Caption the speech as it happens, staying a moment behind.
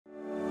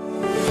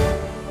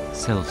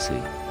SELSI,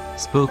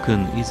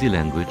 spoken easy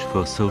language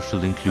for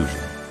social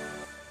inclusion.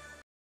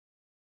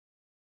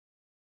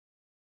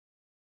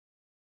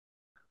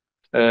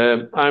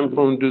 I'm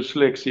from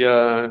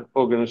Dyslexia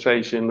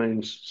organization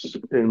in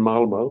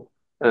Malmö,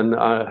 and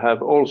I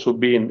have also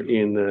been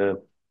in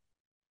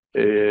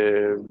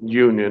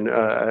union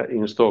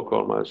in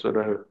Stockholm, also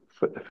the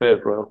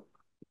federal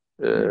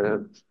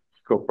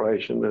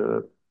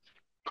corporation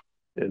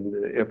in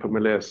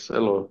FMLS,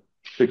 eller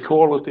they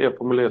call it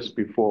FMLS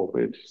before,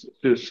 but it's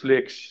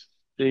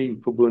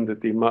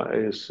Dyslexiförbundet i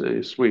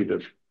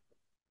Sweden.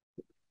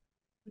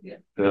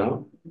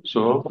 Ja,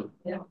 så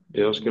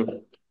jag ska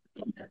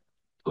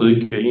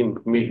trycka in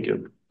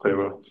micken,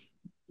 tror jag.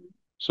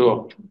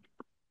 Så.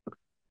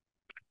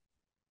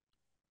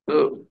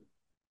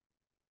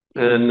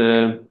 And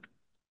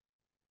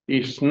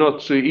it's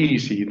not so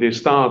easy. They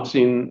start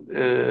in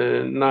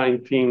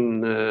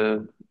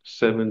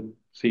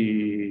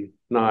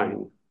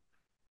 1979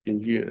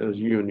 as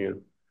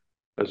union,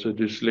 as a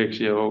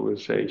dyslexia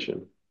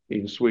organization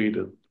in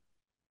Sweden.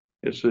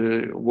 It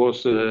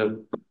was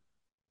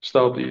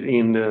started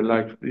in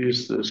like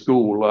this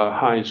school,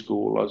 high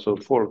school, also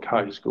folk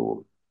high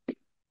school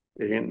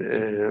in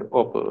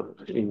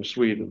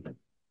Sweden.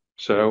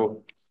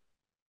 So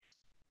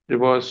it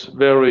was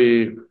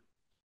very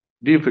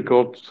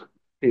difficult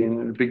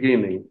in the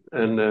beginning,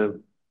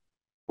 and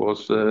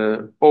was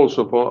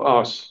also for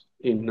us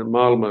in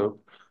Malmö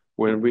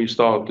when we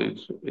started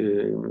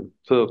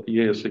 30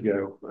 years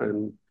ago,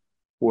 and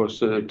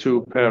was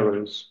two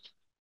parents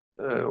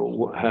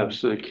have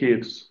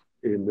kids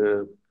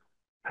in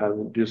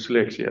having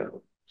dyslexia.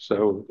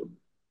 So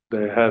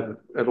they have,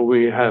 and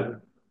we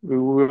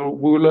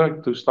would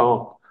like to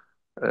start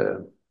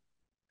a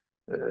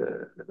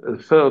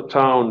third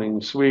town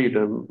in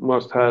Sweden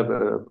must have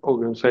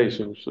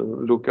organizations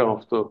look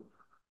after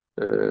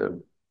the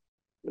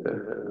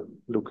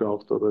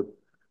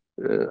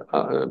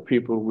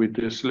people with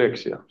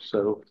dyslexia.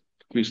 So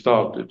we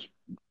started.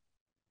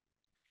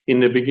 In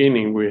the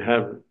beginning, we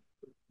have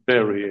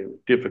very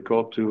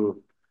difficult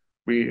to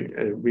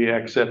we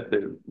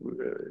accepted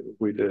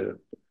with the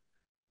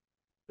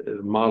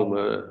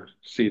Malmö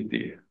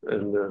city,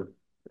 and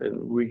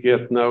we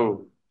get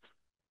no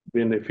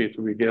benefit,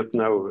 we get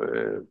no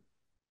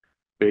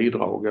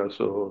bidrag,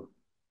 alltså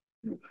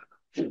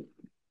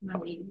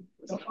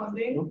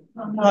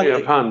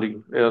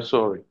funding. Yeah,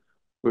 sorry,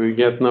 we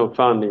get no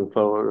funding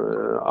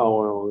for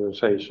our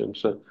organization.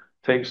 So it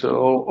takes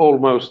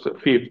almost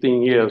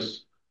 15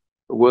 years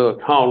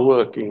hard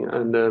working,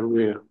 and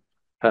we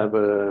have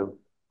a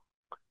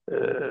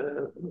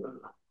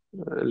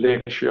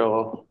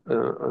lecture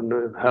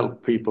and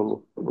help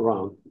people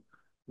around.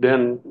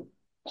 Then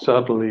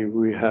suddenly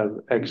we have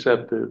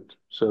accepted.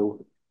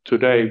 So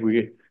today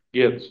we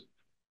get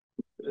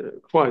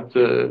quite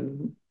a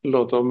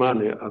lot of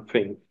money, I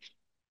think,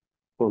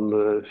 from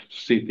the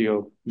city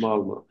of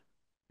Malmö.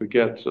 We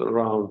get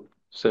around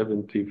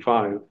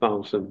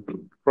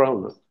 75,000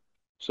 kronor.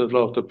 So a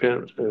lot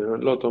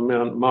of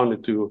money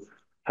to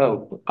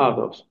help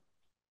others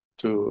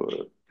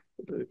to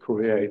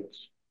create.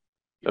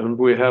 And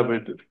we have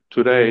it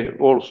today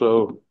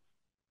also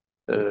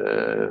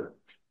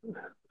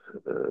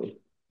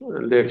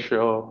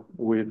lecture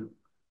with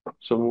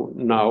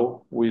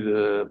now with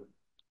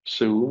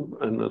Zoom,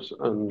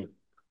 and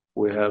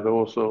we have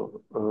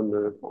also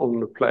on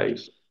the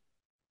place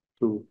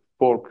to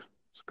folk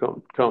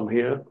come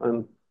here,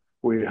 and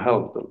we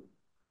help them.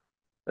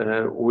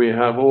 We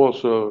have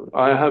also,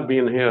 I have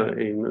been here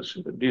in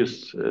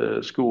this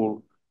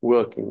school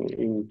working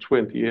in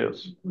 20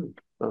 years,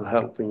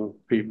 helping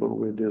people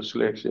with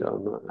dyslexia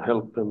and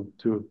help them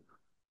to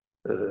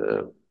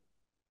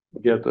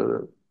get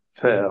a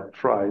fair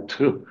try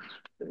to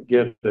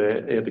get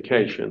the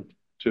education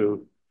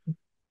to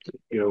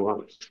go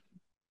on.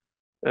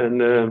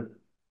 And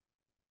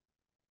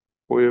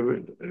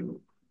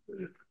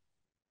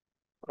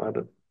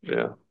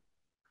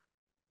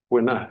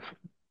when I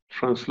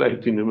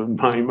translating in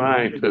my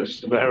mind, it's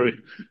very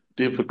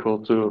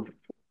difficult to.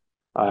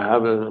 I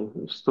have a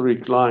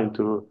strict line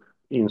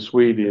in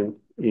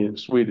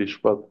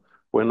Swedish, but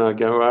when I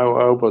go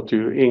over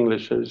to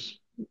English, it's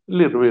a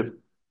little bit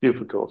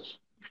difficult.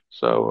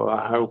 So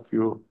I hope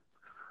you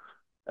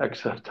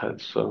accept that.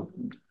 So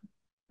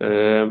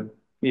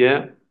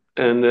yeah,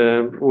 and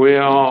we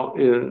have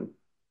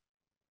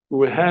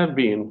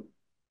been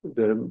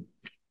in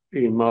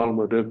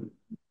Malmö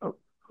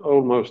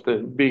almost the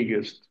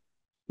biggest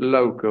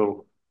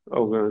local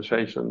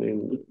organization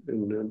in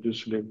the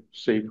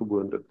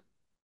Dyslexiförbundet.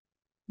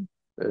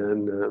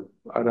 And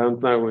I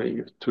don't know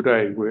if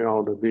today we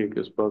are the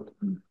biggest, but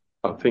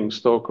I think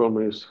Stockholm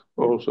is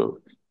also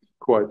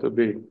quite a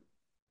big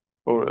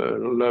or a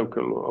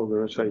local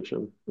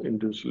organization in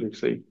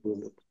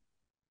Dyslexiförbundet.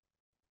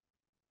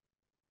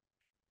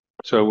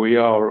 So we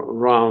are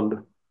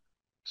around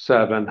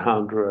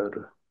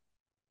 700,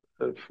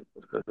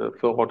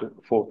 40,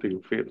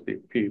 50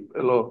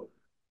 people,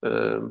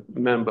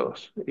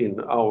 members in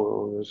our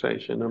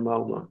organization in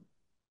Malmö.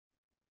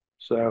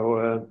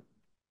 So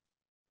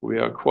we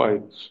are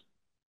quite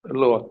a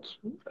lot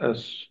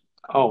as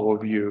our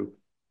view.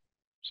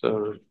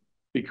 So,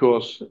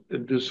 because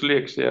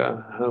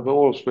dyslexia have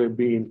also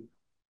been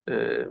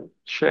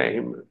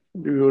shame.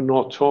 You're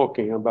not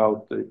talking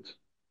about it.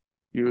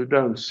 You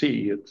don't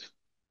see it.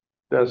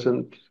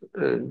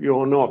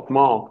 You're not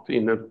marked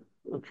in the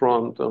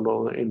front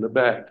or in the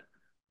back.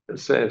 It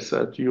says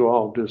that you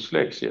are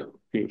dyslexia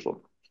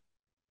people.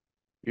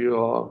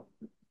 You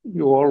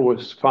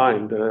always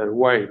find a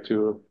way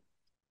to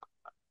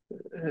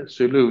a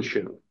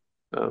solution,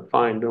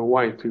 find a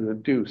way to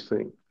do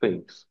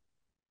things.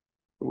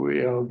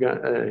 We are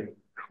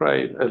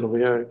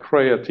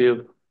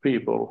creative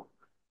people.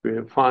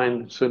 We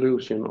find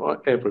solution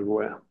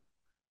everywhere.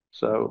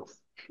 So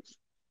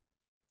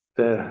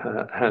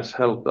that has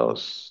helped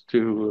us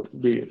to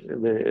be a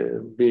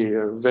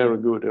very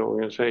good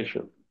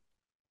organization.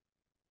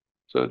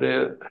 So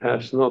that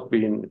has not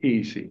been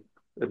easy.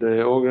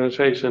 The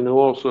organization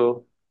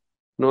also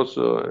not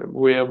so.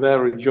 We are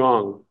very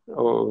young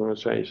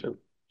organization,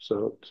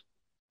 so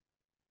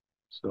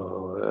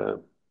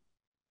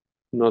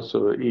not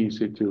so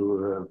easy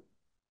to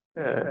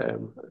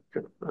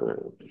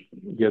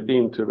get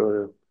into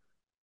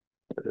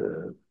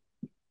the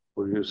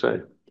what do you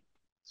say,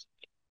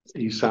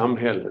 i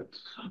samhället.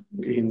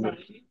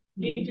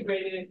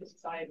 Integrated into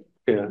society.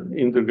 Yeah,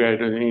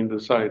 integrated in the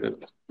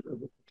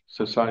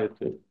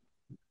society.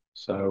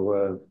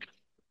 So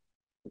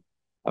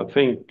I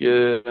think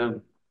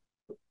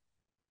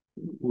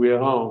we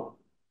are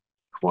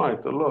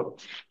quite a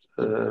lot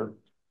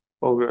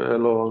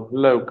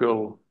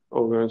local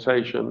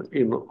organization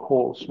in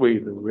whole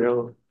Sweden. We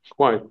are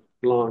quite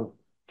long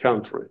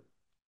country.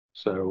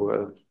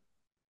 So,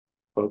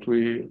 but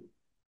we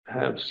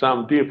have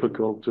some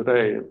difficult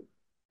today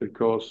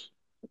because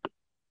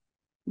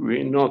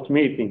we're not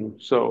meeting.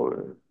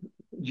 So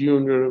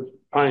during the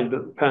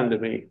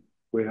pandemic,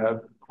 we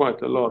have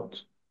quite a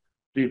lot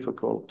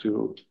difficult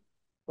to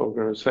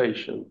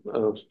organization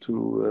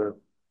to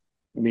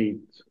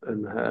meet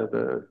and have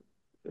a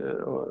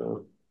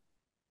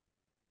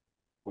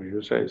what do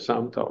you say,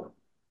 samtal?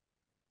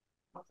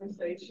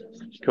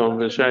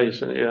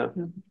 Conversation, yeah.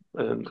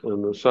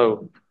 And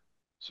so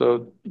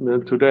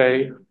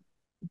today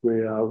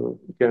we are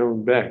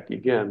going back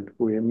again.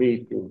 We're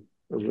meeting,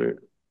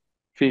 we're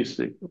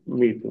physical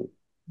meeting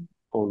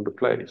on the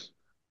place,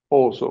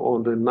 also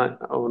on the net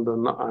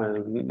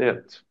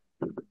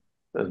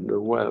and the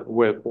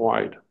web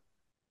wide.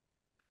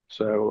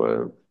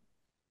 So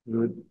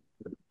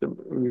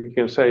we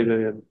can say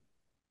the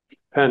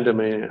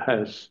pandemic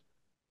has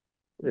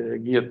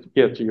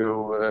get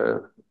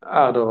you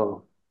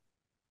other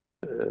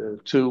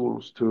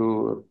tools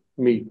to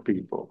meet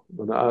people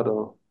and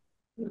other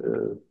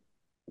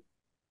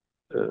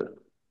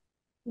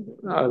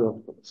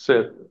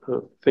set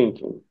of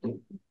thinking.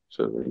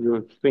 So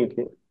you're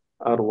thinking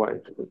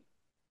otherwise.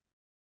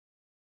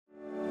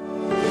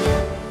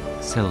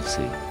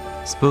 SELSI,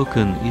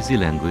 Spoken Easy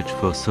Language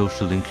for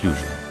Social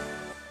Inclusion.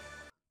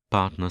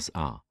 Partners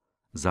are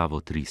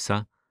Zavod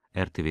RISA,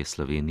 RTV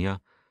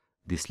Slovenija,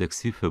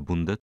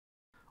 Dyslexiförbundet,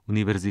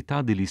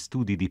 Università degli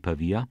Studi di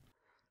Pavia,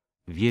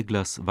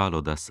 Vieglas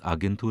Valodas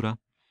Agentura,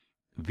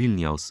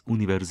 Vilnius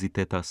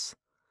Universitetas,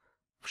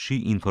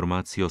 Vsi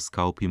informacijos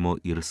kaupimo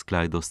ir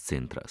sklaidos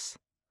centras.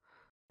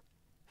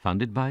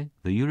 Funded by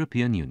the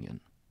European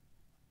Union.